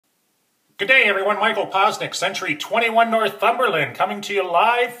Good day, everyone. Michael Poczynek, Century 21 Northumberland, coming to you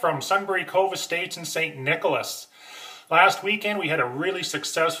live from Sunbury, Cove Estates in St. Nicholas. Last weekend, we had a really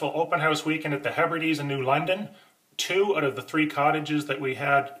successful open house weekend at the Hebrides in New London. 2 out of the 3 cottages that we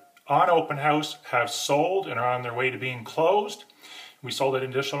had on open house have sold and are on their way to being closed. We sold an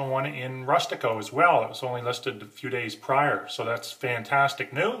additional one in Rustico as well. It was only listed a few days prior, so that's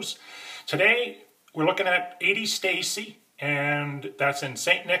fantastic news. Today, we're looking at 80 Stacy, and that's in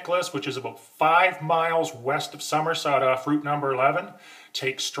St. Nicholas, which is about 5 miles west of Somerset off Route number 11.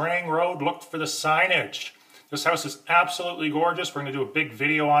 Take Strang Road, look for the signage. This house is absolutely gorgeous. We're going to do a big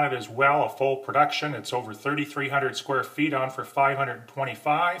video on it as well, a full production. It's over 3,300 square feet on for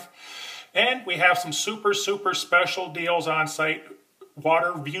 $525. And we have some super special deals on site.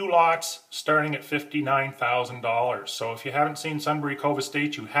 Water view lots starting at $59,000. So if you haven't seen Sunbury Cove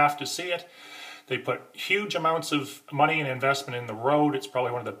Estate, you have to see it. They put huge amounts of money and investment in the road. It's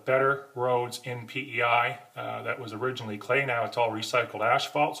probably one of the better roads in PEI. That was originally clay, now it's all recycled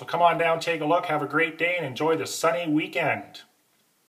asphalt. So come on down, take a look, have a great day, and enjoy the sunny weekend.